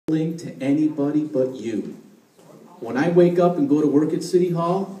to anybody but you. When I wake up and go to work at City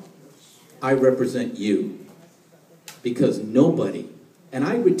Hall, I represent you. Because nobody, and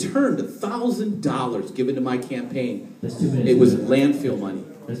I returned $1,000 given to my campaign. That's 2 minutes. It was landfill money.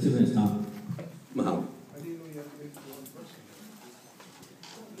 That's 2 minutes, Tom. Wow.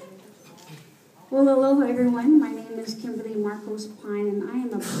 Well, aloha everyone. My name is Kymberly Pine, and I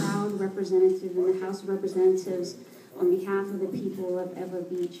am a proud representative in the House of Representatives on behalf of the people of Ewa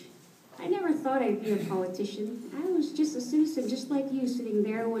Beach. I never thought I'd be a politician. I was just a citizen, just like you, sitting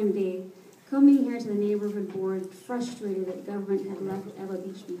there one day, coming here to the neighborhood board, frustrated that government had left Ewa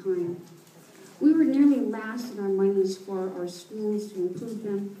Beach behind. We were nearly last in our monies for our schools to improve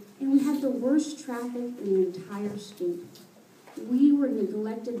them, and we had the worst traffic in the entire state. We were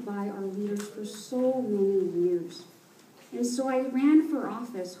neglected by our leaders for so many years. And so I ran for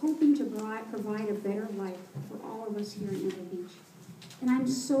office, hoping to provide a better life for all of us here in Ewa Beach. And I'm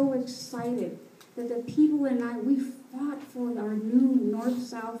so excited that the people and I, we fought for our new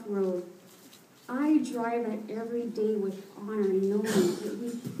north-south road. I drive it every day with honor, knowing that we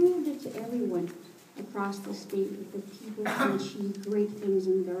proved it to everyone across the state that the people can achieve great things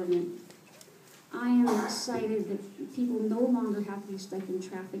in government. I am excited that people no longer have to be stuck in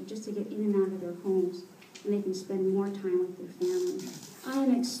traffic just to get in and out of their homes, and they can spend more time with their families. I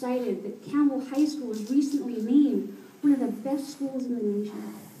am excited that Campbell High School was recently named one of the best schools in the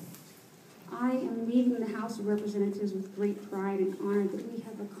nation. I am leaving the House of Representatives with great pride and honor that we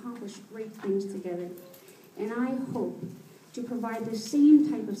have accomplished great things together. And I hope to provide the same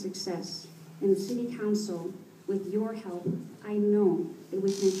type of success in the City Council with your help. I know that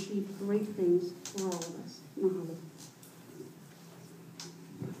we can achieve great things for all of us. Mahalo.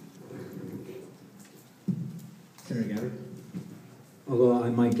 Senator Gabbard. Hello,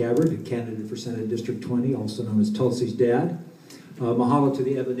 I'm Mike Gabbard, a candidate for Senate District 20, also known as Tulsi's dad. Mahalo to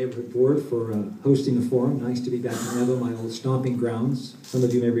the Ewa Neighborhood Board for hosting the forum. Nice to be back in Ewa, my old stomping grounds. Some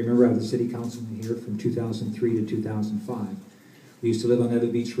of you may remember I was a city councilman here from 2003 to 2005. We used to live on Ewa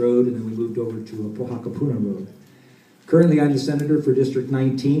Beach Road, and then we moved over to Pohakapuna Road. Currently, I'm the senator for District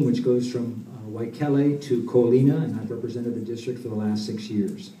 19, which goes from Waikele to Kolina, and I've represented the district for the last 6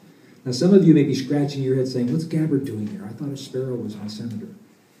 years. Now, some of you may be scratching your head saying, what's Gabbard doing here? I thought a sparrow was my senator.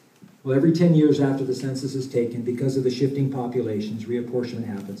 Well, every 10 years after the census is taken, because of the shifting populations, reapportionment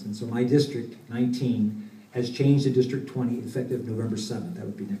happens. And so my District 19 has changed to District 20 effective November 7th. That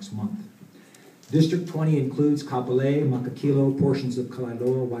would be next month. District 20 includes Kapolei, Makakilo, portions of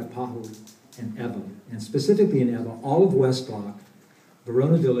Kalaeloa, Waipahu, and Ewa. And specifically in Ewa, all of West Block,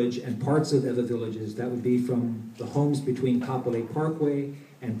 Verona Village, and parts of Ewa Villages. That would be from the homes between Kapolei Parkway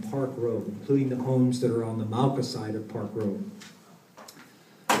and Park Road, including the homes that are on the Mauka side of Park Road.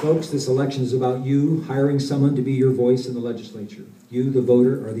 Folks, this election is about you hiring someone to be your voice in the legislature. You, the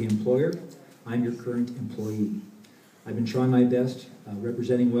voter, are the employer. I'm your current employee. I've been trying my best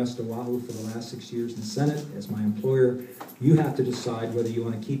representing West Oahu for the last 6 years in the Senate as my employer. You have to decide whether you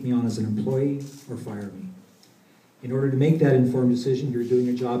want to keep me on as an employee or fire me. In order to make that informed decision, you're doing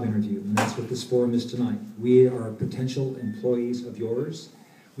a job interview, and that's what this forum is tonight. We are potential employees of yours.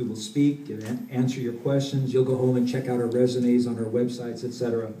 We will speak, answer your questions. You'll go home and check out our resumes on our websites,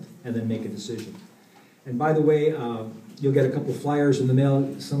 etc., and then make a decision. And by the way, you'll get a couple flyers in the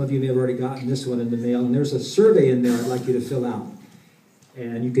mail. Some of you may have already gotten this one in the mail, and there's a survey in there I'd like you to fill out.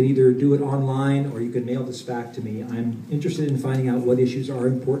 And you can either do it online or you can mail this back to me. I'm interested in finding out what issues are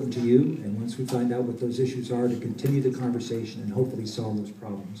important to you, and once we find out what those issues are, to continue the conversation and hopefully solve those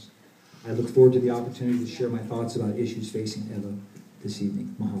problems. I look forward to the opportunity to share my thoughts about issues facing Ewa this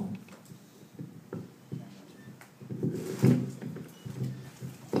evening. Mahalo.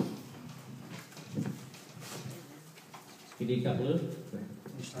 Kalani Capelouto.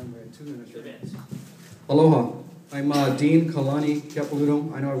 Aloha. I'm Dean Kalani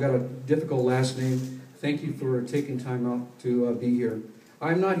Capelouto. I know I've got a difficult last name. Thank you for taking time out to be here.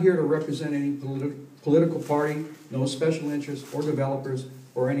 I'm not here to represent any political party, no special interests or developers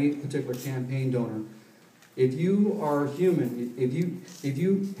or any particular campaign donor. If you are human, if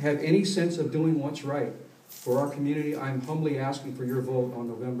you have any sense of doing what's right for our community, I'm humbly asking for your vote on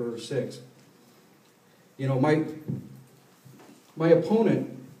November 6th. You know, my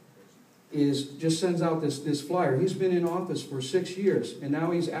opponent just sends out this flyer. He's been in office for 6 years, and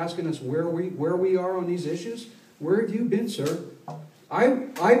now he's asking us where we are on these issues. Where have you been, sir?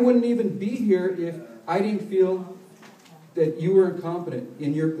 I wouldn't even be here if I didn't feel that you were incompetent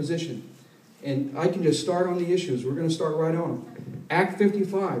in your position. And I can just start on the issues. We're going to start right on them. Act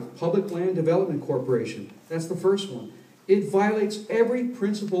 55, Public Land Development Corporation. That's the first one. It violates every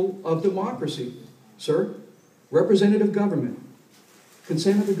principle of democracy, sir. Representative government.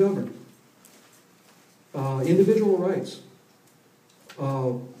 consent of the governed, individual rights,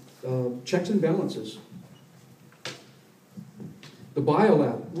 checks and balances, the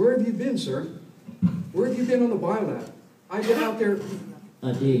biolab. Where have you been, sir? Where have you been on the biolab? I've been out there.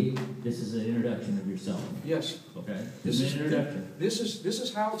 Dean, this is an introduction of yourself. Yes. Okay? This This is an introduction. This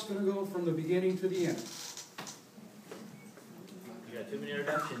is how it's going to go from the beginning to the end. You got too many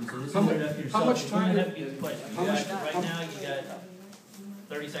introductions, so this is How mu- introduction yourself. how much You're gonna time- have to get a question. how You much- got, right how- now, you got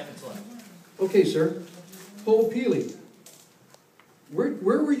 30 seconds left. Okay, sir. Ho'opili.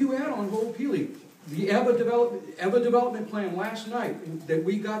 Where were you at on Ho'opili? The Ewa development plan last night that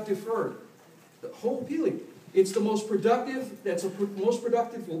we got deferred. The Ho'opili. It's the most productive. That's the most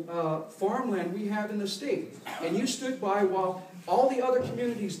productive farmland we have in the state. And you stood by while all the other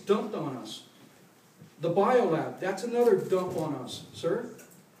communities dumped on us. The biolab. That's another dump on us, sir.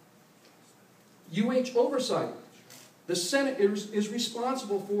 UH oversight. The Senate is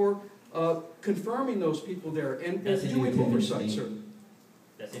responsible for confirming those people there and That's in your doing 2 minutes, oversight, Dean. sir.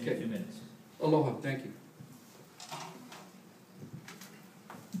 That's in your Okay. 2 minutes. Aloha, thank you.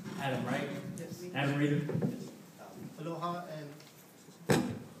 Adam, right? Adam Reeder? Aloha and...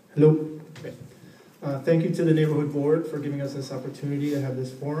 Hello. Okay. Thank you to the Neighborhood Board for giving us this opportunity to have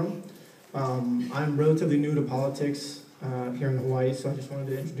this forum. I'm relatively new to politics here in Hawaii, so I just wanted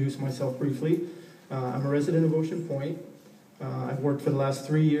to introduce myself briefly. I'm a resident of Ocean Point. I've worked for the last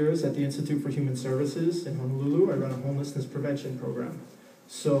 3 years at the Institute for Human Services in Honolulu. I run a homelessness prevention program.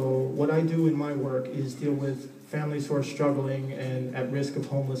 So what I do in my work is deal with families who are struggling and at risk of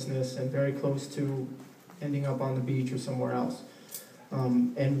homelessness and very close to ending up on the beach or somewhere else.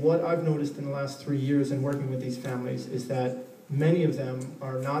 And what I've noticed in the last 3 years in working with these families is that many of them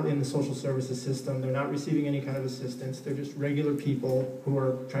are not in the social services system. They're not receiving any kind of assistance. They're just regular people who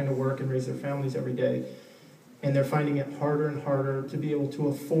are trying to work and raise their families every day. And they're finding it harder and harder to be able to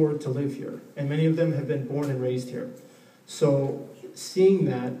afford to live here. And many of them have been born and raised here. So seeing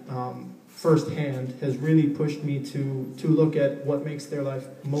that firsthand has really pushed me to look at what makes their life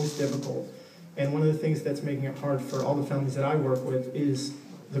most difficult. And one of the things that's making it hard for all the families that I work with is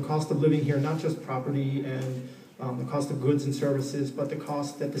the cost of living here, not just property and the cost of goods and services, but the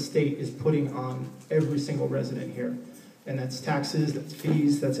cost that the state is putting on every single resident here. And that's taxes, that's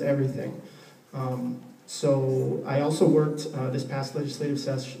fees, that's everything. So I also worked this past legislative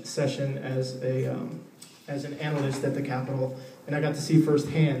session as an analyst at the Capitol, and I got to see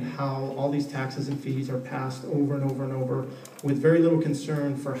firsthand how all these taxes and fees are passed over and over and over with very little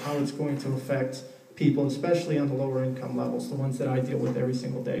concern for how it's going to affect people, especially on the lower income levels, the ones that I deal with every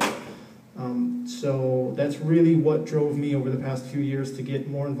single day. So that's really what drove me over the past few years to get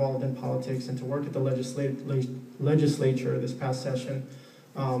more involved in politics and to work at the legislature this past session.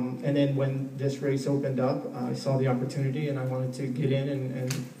 And then when this race opened up, I saw the opportunity and I wanted to get in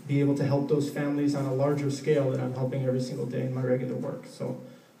and be able to help those families on a larger scale that I'm helping every single day in my regular work. So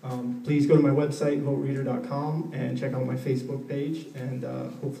please go to my website, votereader.com, and check out my Facebook page, and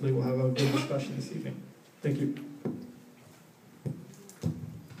hopefully we'll have a good discussion this evening. Thank you.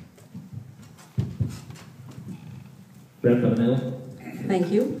 Rep. Miller?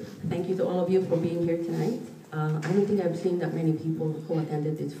 Thank you. Thank you to all of you for being here tonight. I don't think I've seen that many people who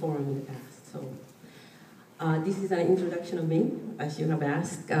attended this forum in the past. So this is an introduction of me, as you have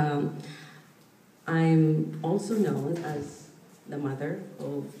asked. I'm also known as the mother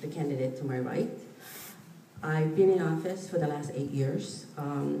of the candidate to my right. I've been in office for the last 8 years.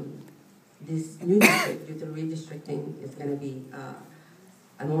 This new district, due to redistricting, is going to be,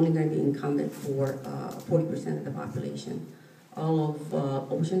 I'm only going to be incumbent for 40% of the population. All of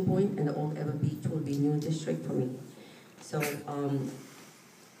Ocean Point and the old Ewa Beach will be new district for me. So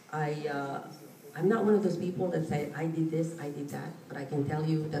I'm not one of those people that say, I did this, I did that, but I can tell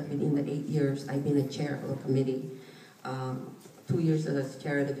you that within the 8 years, I've been a chair of a committee. 2 years as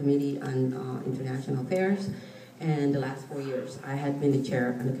chair of the Committee on International Affairs, and the last 4 years, I had been the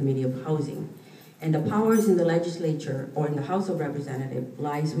chair on the Committee of Housing. And the powers in the legislature or in the House of Representatives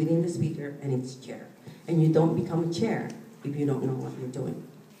lies within the Speaker and its chair. And you don't become a chair if you don't know what you're doing.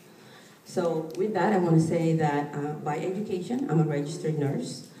 So with that, I want to say that by education, I'm a registered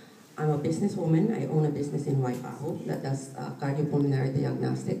nurse. I'm a businesswoman. I own a business in Waipahu that does cardiopulmonary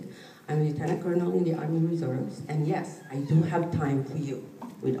diagnostic. I'm a lieutenant colonel in the Army Reserves. And yes, I do have time for you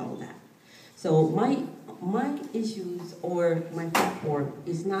with all that. So my issues or my platform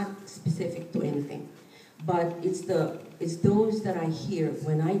is not specific to anything, but it's those that I hear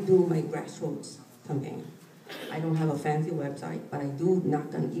when I do my grassroots campaign. I don't have a fancy website, but I do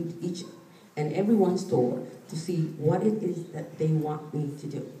knock on each and everyone's door to see what it is that they want me to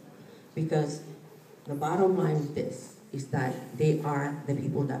do. Because the bottom line is this: is that they are the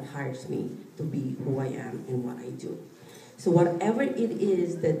people that hires me to be who I am and what I do. So whatever it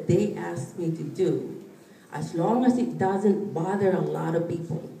is that they ask me to do, as long as it doesn't bother a lot of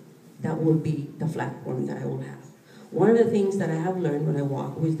people, that will be the platform that I will have. One of the things that I have learned when I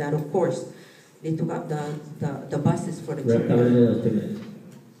walk was that, of course, they took up the buses for the children.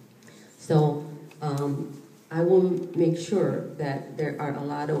 So I will make sure that there are a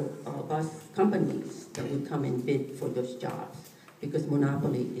lot of bus companies that would come and bid for those jobs, because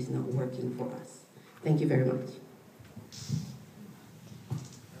monopoly is not working for us. Thank you very much.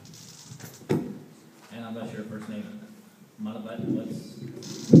 And I'm not sure first name. Malabat, what's...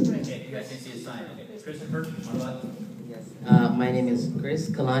 Okay, you guys can see his sign. Okay, Christopher, Malabat. Yes. My name is Chris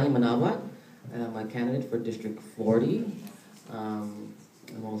Kalani Capelouto. I'm a candidate for District 40.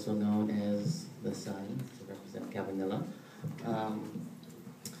 I'm also known as the Son to represent Cabanilla.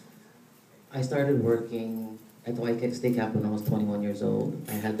 I started working at the White State Capitol when I was 21 years old.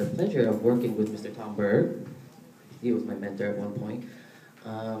 I had the pleasure of working with Mr. Tom Berg. He was my mentor at one point.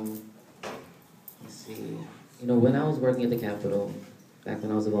 Let's see. You know, when I was working at the Capitol, back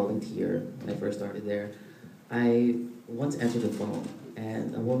when I was a volunteer, when I first started there, I once answered the phone,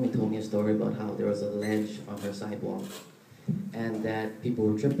 and a woman told me a story about how there was a ledge on her sidewalk, and that people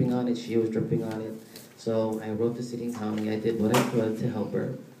were tripping on it, she was tripping on it. So I wrote to City and County, I did what I could to help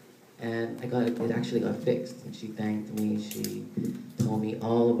her, and it actually got fixed. And she thanked me, she told me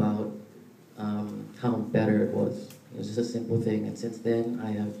all about how better it was. It was just a simple thing, and since then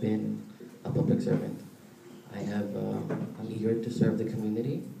I have been a public servant. I'm eager to serve the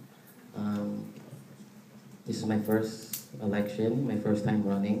community. This is my first election, my first time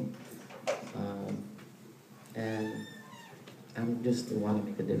running, and I'm just want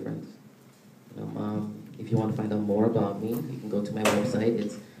to make a difference. If you want to find out more about me, you can go to my website.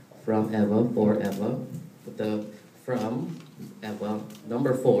 It's from Ewa for Ewa, with the from Ewa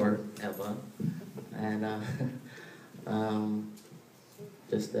number 4 Ewa, and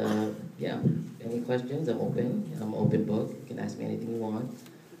yeah. Any questions? I'm open. I'm an open book. You can ask me anything you want.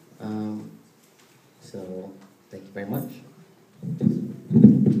 So thank you very much.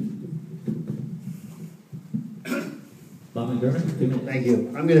 Bob McDermott, 2 minutes. Thank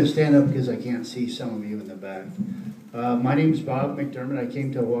you. I'm going to stand up because I can't see some of you in the back. My name is Bob McDermott. I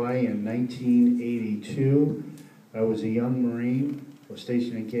came to Hawaii in 1982. I was a young Marine. I was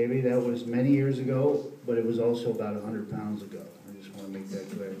stationed in Kymberly. That was many years ago, but it was also about 100 pounds ago. I just want to make that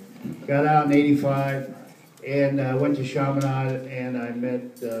clear. Got out in 85 and went to Chaminade, and I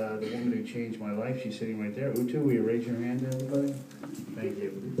met the woman who changed my life. She's sitting right there. Utu, will you raise your hand, everybody? Thank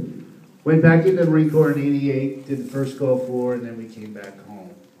you. Went back into the Marine Corps in 88, did the first Gulf War, and then we came back home.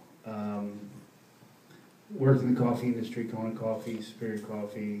 Worked in the coffee industry, Kona Coffee, Superior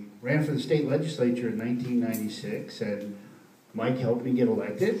Coffee. Ran for the state legislature in 1996, and Mike helped me get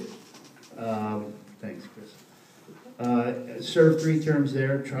elected. Thanks, Chris. Served 3 terms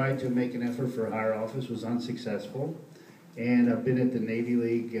there, tried to make an effort for a higher office, was unsuccessful. And I've been at the Navy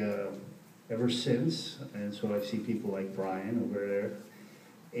League ever since, and so I see people like Brian over there.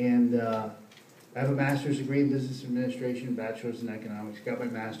 And I have a master's degree in business administration, bachelor's in economics. Got my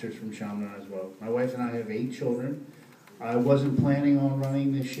master's from Chaminade as well. My wife and I have 8 children. I wasn't planning on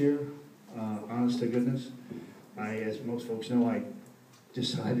running this year, honest to goodness. As most folks know, I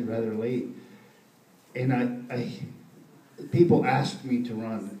decided rather late. And people asked me to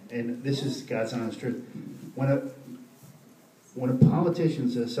run, and this is God's honest truth. When a politician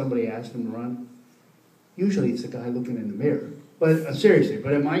says somebody asked him to run, usually it's the guy looking in the mirror. But seriously,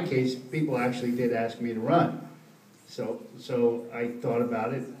 but in my case, people actually did ask me to run. So I thought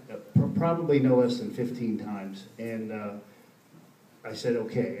about it, probably no less than 15 times, and I said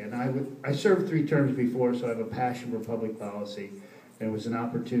okay. And I served 3 terms before, so I have a passion for public policy, and it was an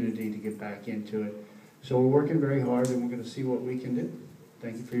opportunity to get back into it. So we're working very hard, and we're going to see what we can do.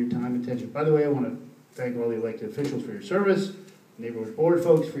 Thank you for your time and attention. By the way, I want to thank all the elected officials for your service, neighborhood board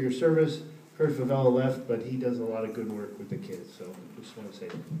folks for your service. Kurt Favela left, but he does a lot of good work with the kids, so just want to say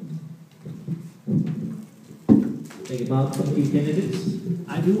that. Thank you, Bob. Thank you, candidates.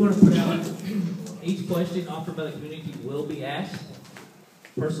 I do want to put out, each question offered by the community will be asked.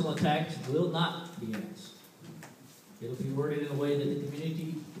 Personal attacks will not be asked. It'll be worded in a way that the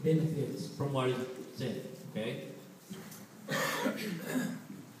community benefits from what is said, okay?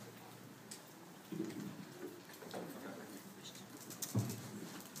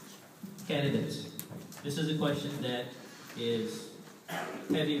 Candidates, this is a question that is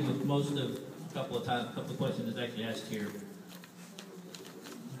heavy with most of a couple of questions that's actually asked here.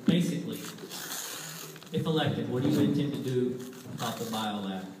 Basically, if elected, what do you intend to do about the bio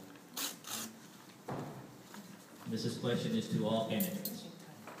lab? This question is to all candidates.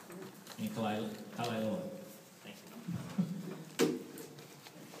 And Kalani. Thank you.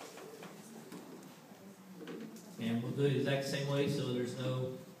 And we'll do it the exact same way, so there's no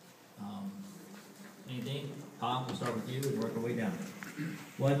anything. Tom, we'll start with you and work our way down.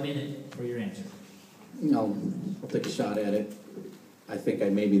 1 minute for your answer. I'll take a shot at it. I think I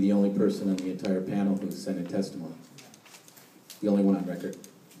may be the only person on the entire panel who sent in testimony. The only one on record.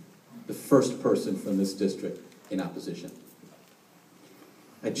 The first person from this district in opposition.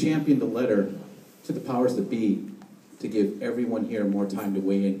 I championed a letter to the powers that be to give everyone here more time to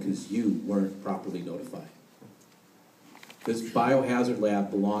weigh in because you weren't properly notified. This biohazard lab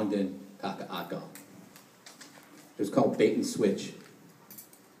belonged in Kaka'ako. It was called Bait and Switch.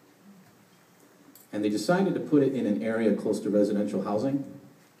 And they decided to put it in an area close to residential housing,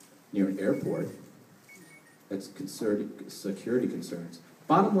 near an airport. That's security concerns.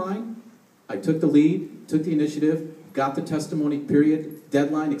 Bottom line, I took the lead, took the initiative, got the testimony period,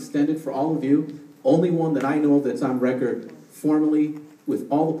 deadline extended for all of you. Only one that I know of that's on record formally with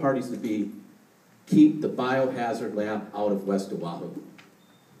all the parties to be, keep the biohazard lab out of West Oahu.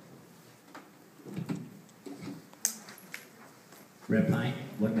 Rep. Pine,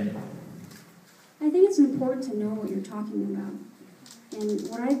 1 minute. I think it's important to know what you're talking about. And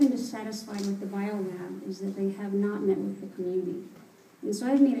what I've been dissatisfied with the biolab is that they have not met with the community. And so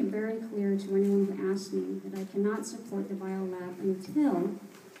I've made it very clear to anyone who asks me that I cannot support the biolab until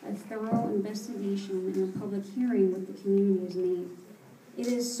a thorough investigation and a public hearing with the community is made. It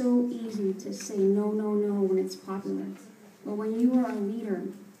is so easy to say no, no, no when it's popular. But when you are a leader,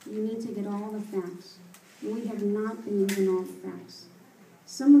 you need to get all the facts. And we have not been given all the facts.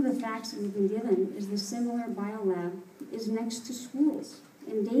 Some of the facts that we've been given is the similar biolab is next to schools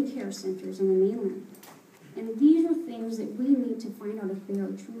and daycare centers on the mainland. And these are things that we need to find out if they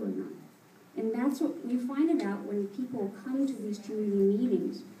are true or not. And that's what we find it out when people come to these community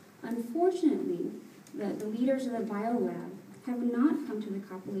meetings. Unfortunately, the leaders of the biolab have not come to the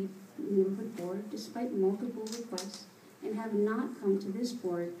Kymberly Neighborhood Board despite multiple requests and have not come to this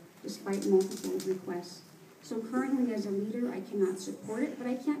board despite multiple requests. So currently as a leader, I cannot support it, but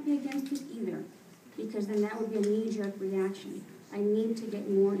I can't be against it either, because then that would be a knee-jerk reaction. I need to get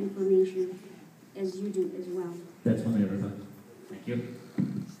more information, as you do as well. That's 1 minute, everybody. Thank you.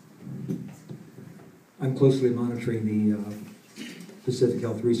 I'm closely monitoring the Pacific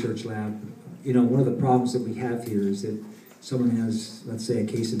Health Research Lab. You know, one of the problems that we have here is that someone has, let's say, a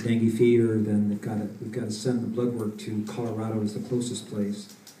case of dengue fever, then we've got to send the blood work to Colorado as the closest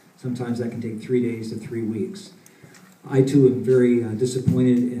place. Sometimes that can take 3 days to 3 weeks. I, too, am very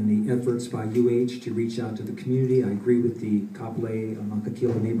disappointed in the efforts by UH to reach out to the community. I agree with the Kymberly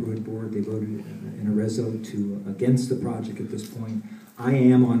Neighborhood Board. They voted in a reso against the project at this point. I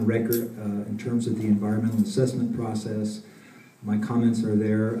am on record in terms of the environmental assessment process. My comments are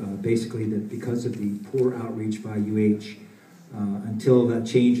there, basically that because of the poor outreach by UH, until that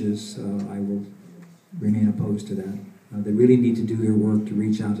changes, I will remain opposed to that. They really need to do their work to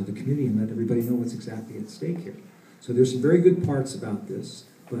reach out to the community and let everybody know what's exactly at stake here. So there's some very good parts about this,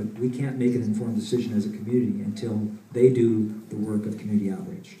 but we can't make an informed decision as a community until they do the work of community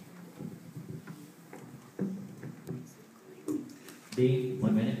outreach. Dean,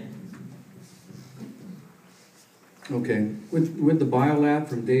 1 minute. Okay, with the biolab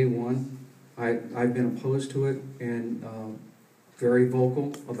from day one, I've been opposed to it and very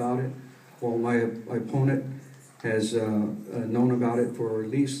vocal about it, while my opponent has known about it for at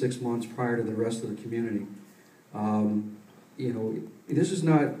least 6 months prior to the rest of the community. You know, this is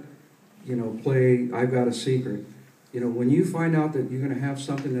not, you know, play I've got a secret. You know, when you find out that you're going to have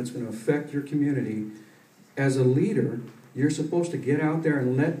something that's going to affect your community, as a leader, you're supposed to get out there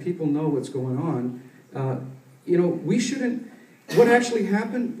and let people know what's going on. You know, we shouldn't, what actually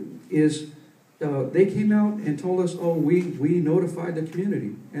happened is they came out and told us, oh, we notified the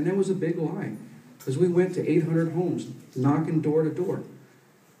community. And that was a big lie. Because we went to 800 homes, knocking door to door.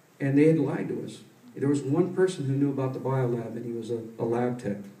 And they had lied to us. There was one person who knew about the biolab, and he was a lab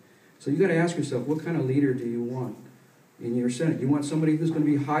tech. So you got to ask yourself, what kind of leader do you want in your Senate? You want somebody who's going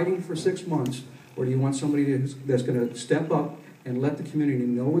to be hiding for 6 months, or do you want somebody that's going to step up and let the community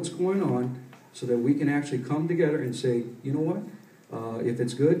know what's going on so that we can actually come together and say, you know what, if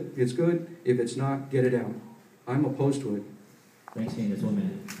it's good, it's good. If it's not, get it out. I'm opposed to it. Thanks, Dean. That's 1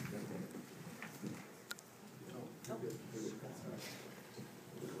 minute.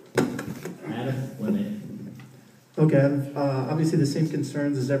 Adam, 1 minute. Okay, I have obviously the same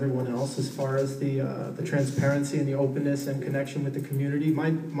concerns as everyone else as far as the transparency and the openness and connection with the community.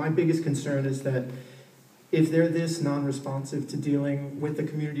 My biggest concern is that if they're this non-responsive to dealing with the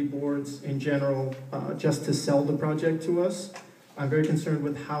community boards in general, just to sell the project to us, I'm very concerned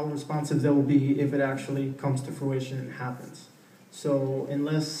with how responsive they'll be if it actually comes to fruition and happens. So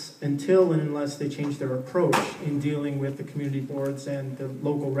unless they change their approach in dealing with the community boards and the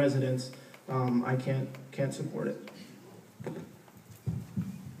local residents, I can't support it.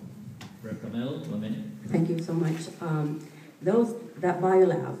 Rep. Carmelo, 1 minute. Thank you so much. That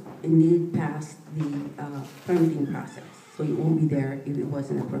biolab indeed passed the permitting process, so it won't be there if it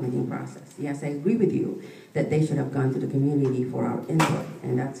wasn't a permitting process. Yes, I agree with you that they should have gone to the community for our input,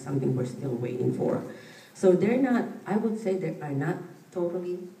 and that's something we're still waiting for. So they're not, I would say they are not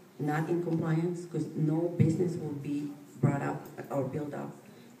totally not in compliance, because no business will be brought up or built up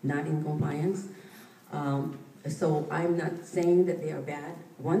not in compliance. So I'm not saying that they are bad.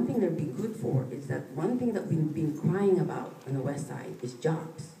 One thing they'd be good for is that one thing that we've been crying about on the west side is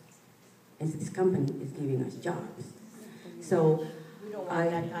jobs. And this company is giving us jobs. So we don't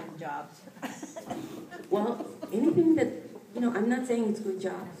want that kind of jobs. well, anything that, I'm not saying it's good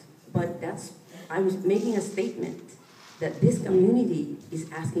jobs, but I was making a statement that this community is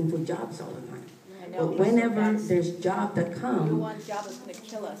asking for jobs all the time. But whenever there's job that come, we don't want a job that's going to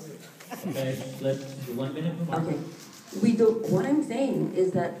kill us. Okay, let's do 1 minute. okay, we do. What I'm saying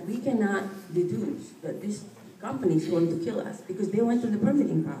is that we cannot deduce that this company is going to kill us because they went through the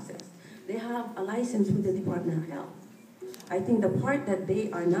permitting process. They have a license with the Department of Health. I think the part that they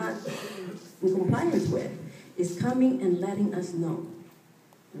are not in compliance with is coming and letting us know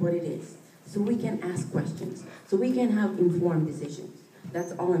what it is, so we can ask questions, so we can have informed decisions.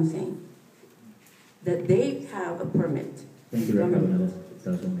 That's all I'm saying. That they have a permit. Thank you, Rep. Carmelo.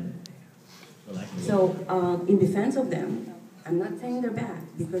 That was 1 minute. So, in defense of them, I'm not saying they're bad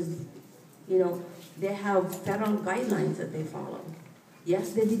because, they have federal guidelines that they follow.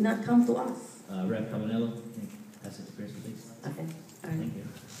 Yes, they did not come to us. Rep. Carmelo, pass it to Chris, please. Okay, all right. Thank you.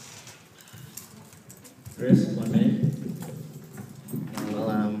 Chris, 1 minute.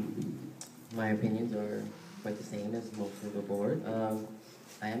 Well, my opinions are quite the same as most of the board.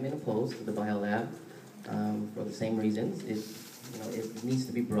 I am opposed to the biolab for the same reasons. It needs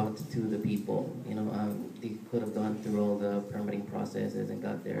to be brought to the people. They could have gone through all the permitting processes and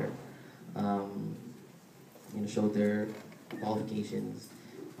got their, showed their qualifications.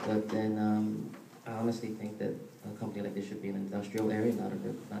 But then I honestly think that a company like this should be in an industrial area,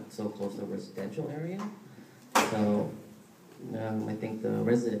 not so close to a residential area. So I think the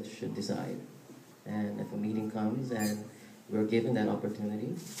residents should decide. And if a meeting comes and we're given that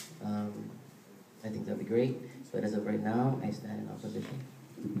opportunity, I think that'd be great. But as of right now, I stand in opposition.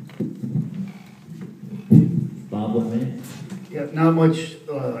 Bob, 1 minute. Yeah, not much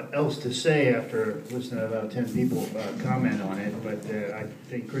else to say after listening to about 10 people comment on it, but I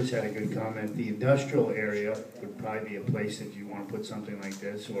think Chris had a good comment. The industrial area would probably be a place that you want to put something like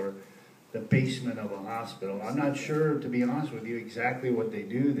this, or the basement of a hospital. I'm not sure, to be honest with you, exactly what they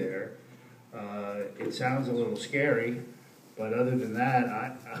do there. It sounds a little scary, but other than that,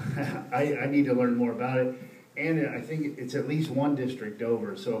 I need to learn more about it. And I think it's at least one district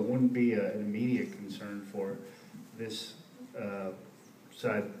over, so it wouldn't be an immediate concern for this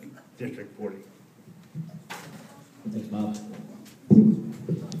side, District 40. Thanks, Bob.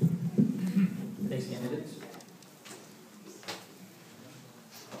 Thanks, candidates.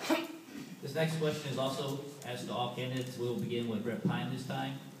 This next question is also asked to all candidates. We'll begin with Rep. Pine this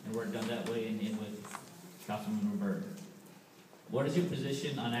time, and work done that way, and end with Councilman Berg. What is your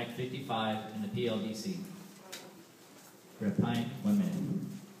position on Act 55 and the PLDC? Rep. Pine, 1 minute.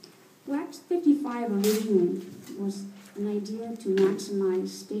 Well, Act 55 originally was an idea to maximize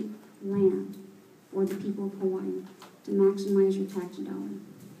state land for the people of Hawaii, to maximize your tax dollar.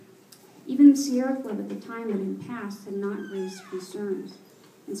 Even the Sierra Club at the time that it passed had not raised concerns.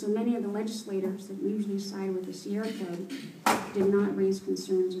 And so many of the legislators that usually side with the Sierra Club did not raise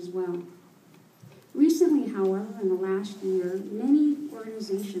concerns as well. Recently, however, in the last year, many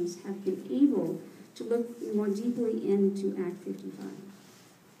organizations have been able to look more deeply into Act 55.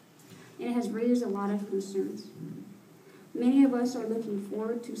 And it has raised a lot of concerns. Many of us are looking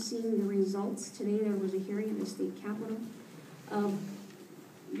forward to seeing the results. Today there was a hearing at the state capitol of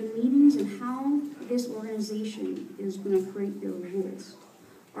the meetings and how this organization is going to create their rules.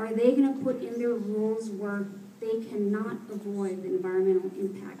 Are they going to put in their rules where they cannot avoid the environmental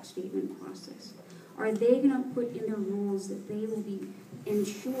impact statement process? Are they going to put in their rules that they will be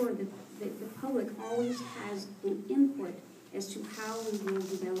ensure that the public always has an input as to how we will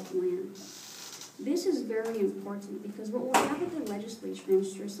develop land? This is very important because what will happen to the legislature, and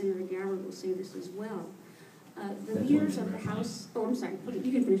I'm sure Senator Gabbard will say this as well, The leaders of the House, oh, I'm sorry, okay,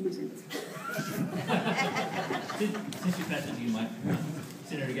 you can finish my sentence. Since you passed it to you, Mike,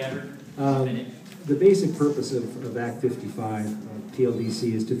 Senator Gabbard, The basic purpose of Act 55,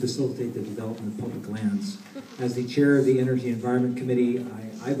 PLDC, is to facilitate the development of public lands. As the chair of the Energy and Environment Committee,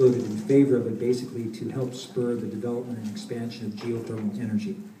 I voted in favor of it basically to help spur the development and expansion of geothermal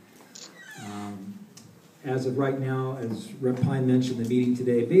energy. As of right now, as Rep. Pine mentioned in the meeting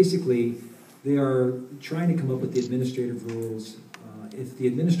today, basically they are trying to come up with the administrative rules. If the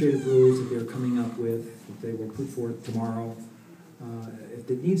administrative rules that they're coming up with, that they will put forth tomorrow, if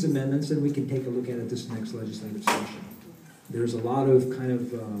it needs amendments, then we can take a look at it this next legislative session. There's a lot of kind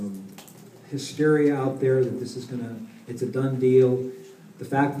of hysteria out there that this is it's a done deal. The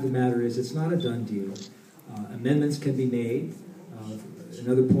fact of the matter is it's not a done deal. Amendments can be made.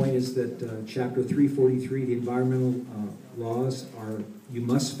 Another point is that Chapter 343, the environmental laws you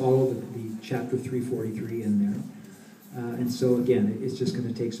must follow the Chapter 343 in there. And so again, it's just going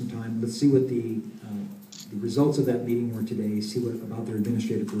to take some time. Let's see what the results of that meeting were today, see what about their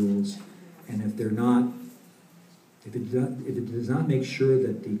administrative rules, and if it does not make sure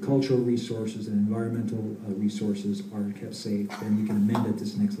that the cultural resources and environmental resources are kept safe, then we can amend it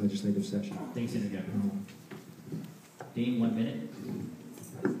this next legislative session. Thanks, Senator Gabbard. Dean, 1 minute.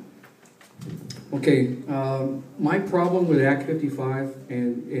 Okay, my problem with Act 55,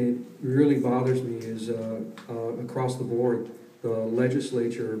 and it really bothers me, is across the board, the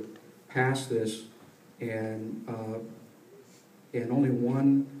legislature passed this, and only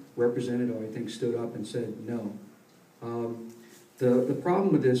one representative, I think, stood up and said no. The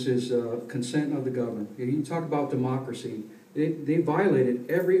problem with this is consent of the governed. You talk about democracy. They violated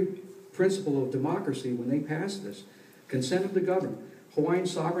every principle of democracy when they passed this. Consent of the governed. Hawaiian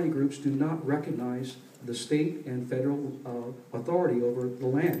sovereignty groups do not recognize the state and federal authority over the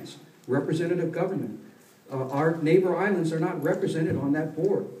lands. Representative government. Our neighbor islands are not represented on that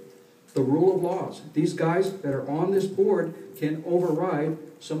board. The rule of laws. These guys that are on this board can override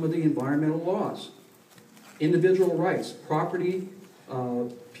some of the environmental laws. Individual rights, property,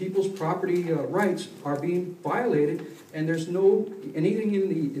 people's property rights are being violated, and there's no anything in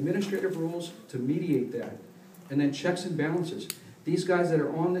the administrative rules to mediate that. And then checks and balances. These guys that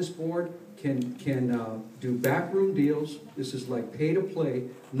are on this board can do backroom deals. This is like pay to play,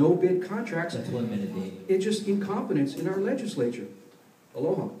 no bid contracts. That's 1 minute, Dave. It's just incompetence in our legislature.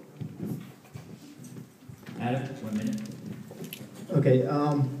 Aloha. Adam, 1 minute. Okay,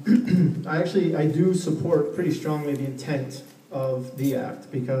 I do support pretty strongly the intent of the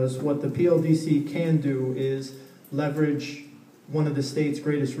act, because what the PLDC can do is leverage one of the state's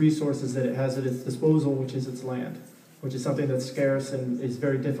greatest resources that it has at its disposal, which is its land, which is something that's scarce and is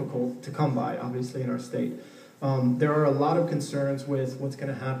very difficult to come by, obviously, in our state. There are a lot of concerns with what's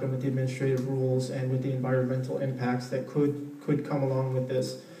going to happen with the administrative rules and with the environmental impacts that could come along with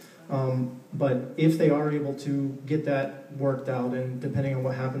this. But if they are able to get that worked out, and depending on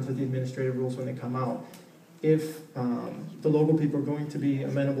what happens with the administrative rules when they come out, if the local people are going to be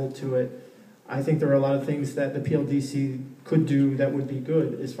amenable to it, I think there are a lot of things that the PLDC could do that would be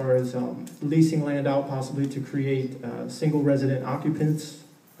good, as far as leasing land out possibly to create single resident occupants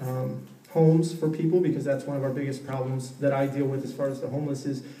homes for people, because that's one of our biggest problems that I deal with as far as the homeless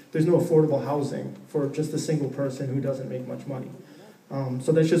is there's no affordable housing for just a single person who doesn't make much money.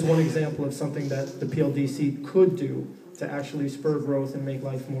 So that's just one example of something that the PLDC could do to actually spur growth and make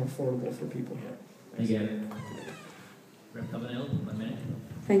life more affordable for people. Thank you. Rep. Capelouto, 1 minute.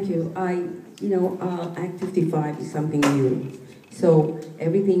 Thank you. Act 55 is something new. So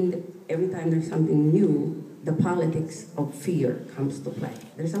every time there's something new, the politics of fear comes to play.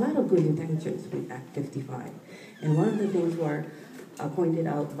 There's a lot of good intentions with Act 55. And one of the things were pointed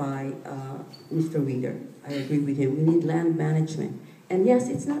out by Mr. Reader. I agree with him. We need land management. And yes,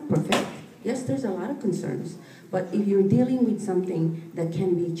 it's not perfect. Yes, there's a lot of concerns. But if you're dealing with something that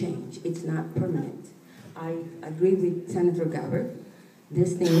can be changed, it's not permanent. I agree with Senator Gabbard.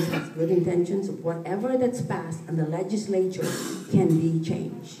 This thing has good intentions. Whatever that's passed in the legislature can be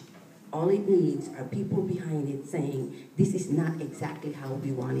changed. All it needs are people behind it saying, this is not exactly how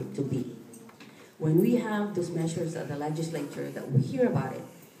we want it to be. When we have those measures at the legislature that we hear about it,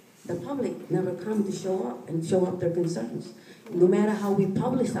 the public never come to show up and show up their concerns, no matter how we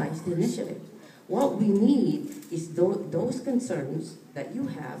publicize the initiative. What we need is those concerns that you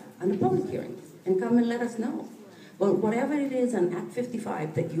have on the public hearing, and come and let us know. Well, whatever it is on Act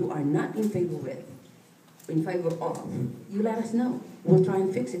 55 that you are not in favor with, in favor of, you let us know. We'll try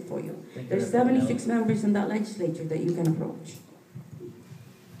and fix it for you. There's 76 members in that legislature that you can approach.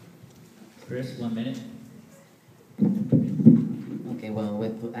 Chris, 1 minute. Okay, well,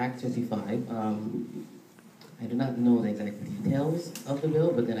 with Act 55, I do not know the exact details of the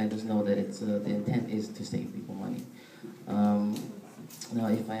bill, but then I just know that it's the intent is to save people money. Now,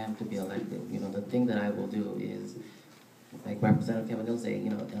 if I am to be elected, the thing that I will do is, like Representative Cameron say,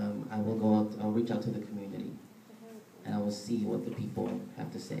 I will go out, I'll reach out to the community, and I will see what the people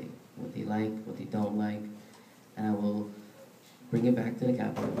have to say, what they like, what they don't like, and I will bring it back to the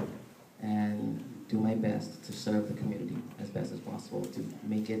Capitol and do my best to serve the community as best as possible to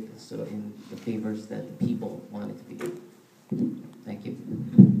make it so in the favors that the people want it to be. Thank you.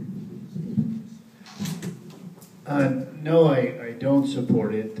 No, I don't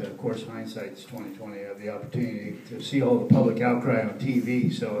support it. Of course, hindsight's 20/20. I have the opportunity to see all the public outcry on TV,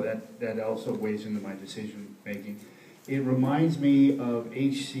 so that also weighs into my decision making. It reminds me of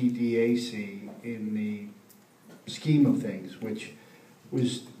HCDAC in the scheme of things, which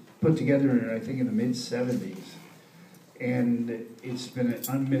was put together, I think, in the mid-70s, and it's been an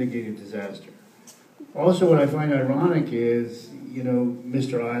unmitigated disaster. Also, what I find ironic is,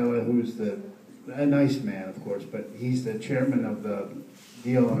 Mr. Isla, who's a nice man, of course, but he's the chairman of the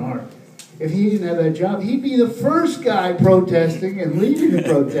DLNR. If he didn't have that job, he'd be the first guy protesting and leading the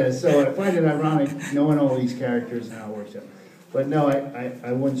protest. So I find it ironic knowing all these characters and how it works out. But no,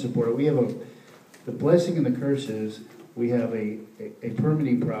 I wouldn't support it. We have the blessing and the curse is we have a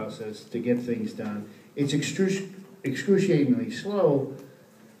permitting process to get things done. It's excruciatingly slow.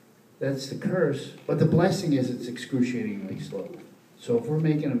 That's the curse. But the blessing is it's excruciatingly slow. So if we're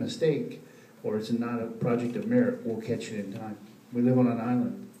making a mistake, or it's not a project of merit, we'll catch it in time. We live on an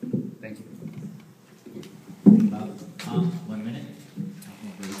island. Thank you. Tom, 1 minute.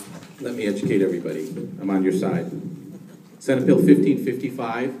 Let me educate everybody. I'm on your side. Senate Bill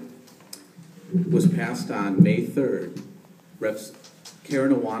 1555 was passed on May 3rd. Reps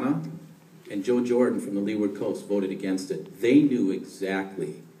Karen Awana and Joe Jordan from the Leeward Coast voted against it. They knew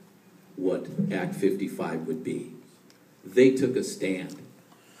exactly what Act 55 would be. They took a stand.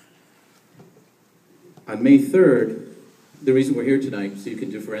 On May 3rd, the reason we're here tonight is so you can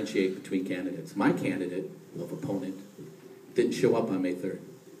differentiate between candidates. My candidate, of opponent, didn't show up on May 3rd.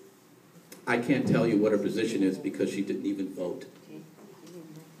 I can't tell you what her position is because she didn't even vote.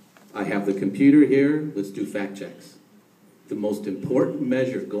 I have the computer here. Let's do fact checks. The most important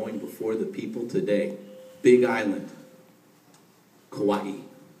measure going before the people today, Big Island, Kauai,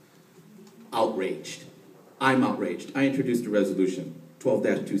 outraged. I'm outraged. I introduced a resolution,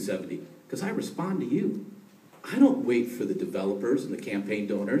 12-270, because I respond to you. I don't wait for the developers and the campaign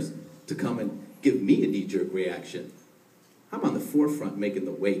donors to come and give me a knee-jerk reaction. I'm on the forefront making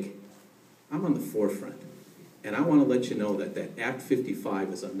the wake. I'm on the forefront. And I want to let you know that Act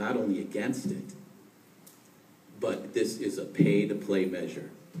 55 is, I'm not only against it, but this is a pay-to-play measure.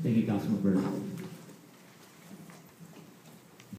 Thank you, Councilman Berg.